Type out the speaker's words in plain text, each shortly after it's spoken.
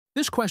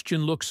This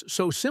question looks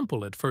so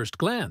simple at first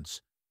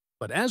glance,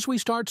 but as we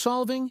start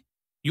solving,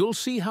 you'll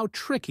see how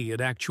tricky it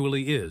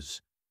actually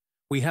is.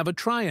 We have a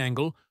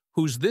triangle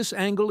whose this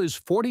angle is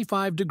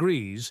 45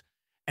 degrees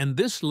and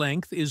this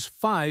length is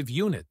 5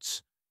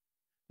 units.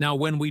 Now,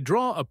 when we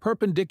draw a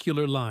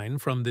perpendicular line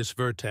from this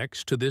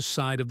vertex to this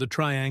side of the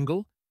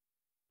triangle,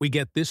 we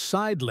get this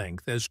side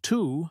length as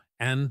 2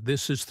 and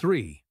this is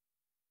 3.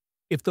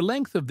 If the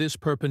length of this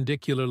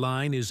perpendicular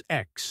line is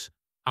x,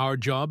 our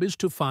job is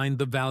to find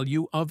the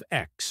value of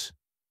x.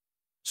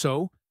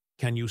 So,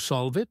 can you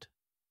solve it?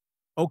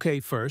 Okay,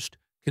 first,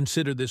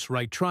 consider this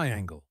right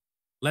triangle.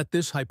 Let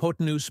this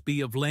hypotenuse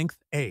be of length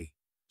a.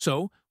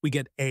 So, we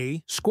get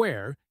a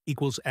square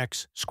equals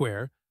x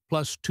square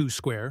plus 2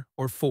 square,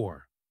 or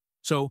 4.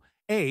 So,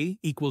 a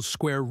equals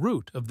square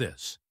root of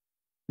this.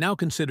 Now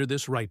consider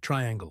this right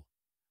triangle.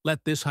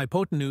 Let this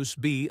hypotenuse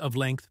be of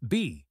length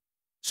b.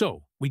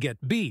 So, we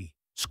get b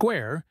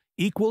square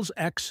equals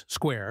x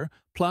square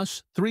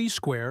plus 3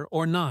 square,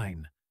 or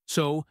 9.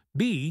 So,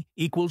 b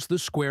equals the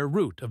square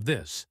root of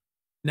this.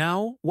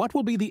 Now, what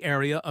will be the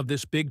area of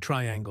this big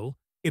triangle?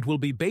 It will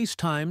be base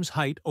times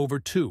height over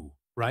 2,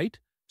 right?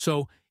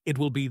 So, it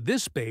will be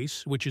this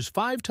base, which is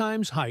 5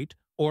 times height,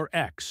 or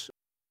x.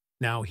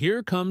 Now,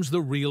 here comes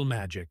the real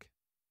magic.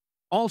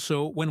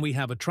 Also, when we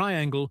have a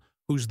triangle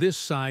whose this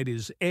side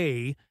is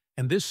a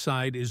and this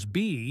side is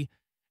b,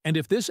 and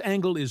if this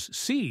angle is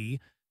c,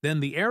 then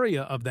the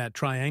area of that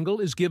triangle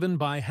is given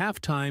by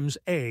half times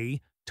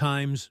a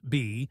times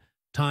b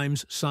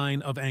times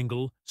sine of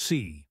angle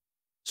c.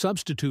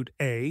 Substitute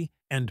a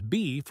and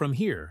b from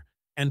here,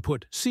 and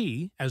put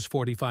c as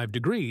 45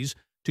 degrees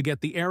to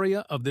get the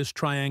area of this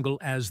triangle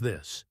as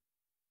this.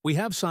 We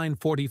have sine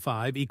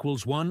 45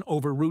 equals 1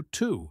 over root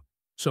 2,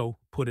 so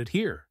put it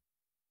here.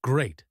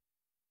 Great!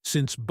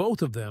 Since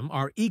both of them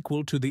are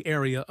equal to the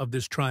area of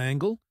this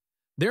triangle,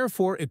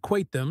 therefore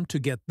equate them to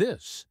get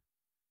this.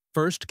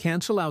 First,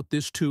 cancel out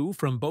this 2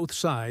 from both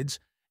sides,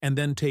 and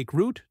then take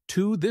root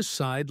 2 this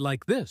side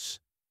like this.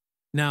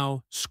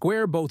 Now,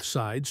 square both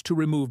sides to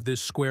remove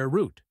this square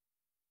root.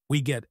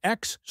 We get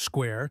x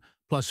square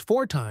plus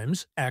 4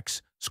 times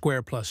x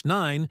square plus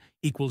 9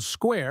 equals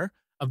square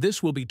of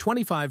this will be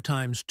 25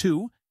 times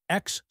 2,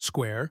 x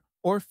square,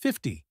 or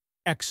 50,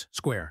 x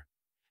square.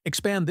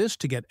 Expand this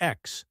to get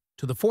x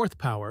to the 4th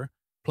power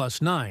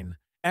plus 9,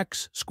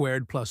 x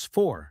squared plus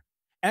 4,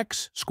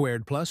 x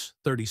squared plus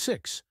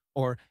 36,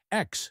 or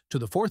x to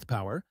the 4th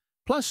power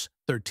plus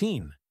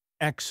 13,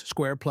 x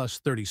squared plus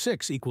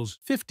 36 equals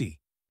 50,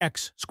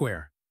 x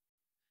square.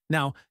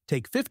 Now,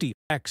 take 50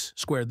 x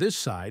squared this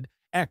side,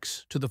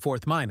 x to the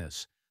 4th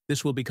minus.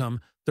 This will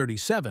become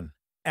 37,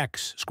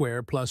 x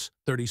squared plus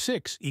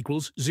 36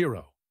 equals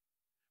 0.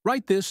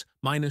 Write this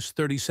minus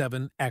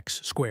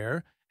 37x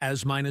squared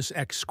as minus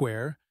x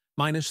squared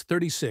minus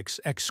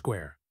 36x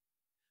squared.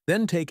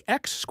 Then take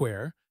x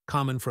squared,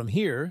 common from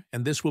here,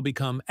 and this will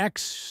become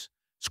x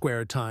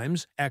squared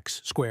times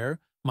x squared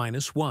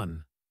minus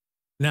 1.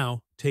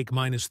 Now, take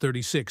minus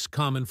 36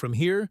 common from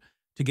here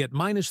to get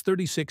minus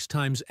 36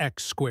 times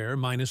x squared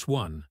minus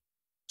 1.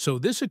 So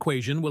this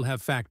equation will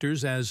have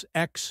factors as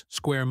x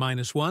squared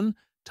minus 1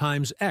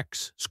 times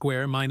x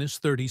squared minus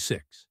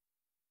 36.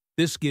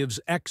 This gives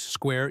x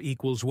squared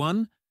equals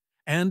 1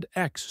 and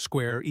x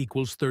squared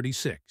equals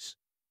 36.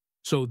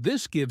 So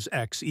this gives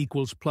x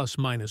equals plus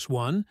minus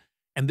 1,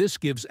 and this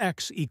gives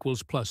x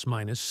equals plus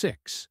minus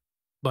 6.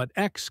 But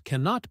x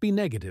cannot be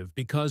negative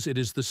because it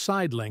is the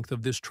side length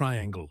of this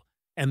triangle,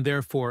 and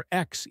therefore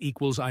x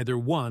equals either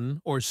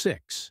 1 or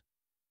 6.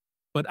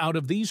 But out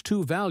of these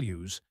two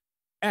values,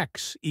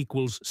 x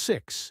equals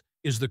 6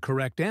 is the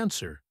correct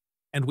answer,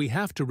 and we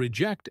have to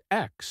reject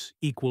x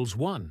equals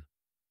 1.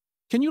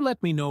 Can you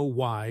let me know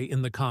why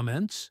in the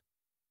comments?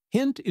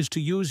 Hint is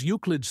to use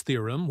Euclid's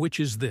theorem, which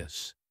is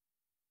this.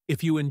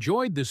 If you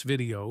enjoyed this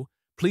video,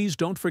 please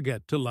don't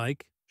forget to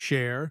like,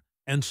 share,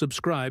 and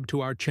subscribe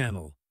to our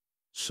channel.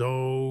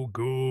 So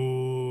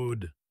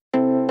good!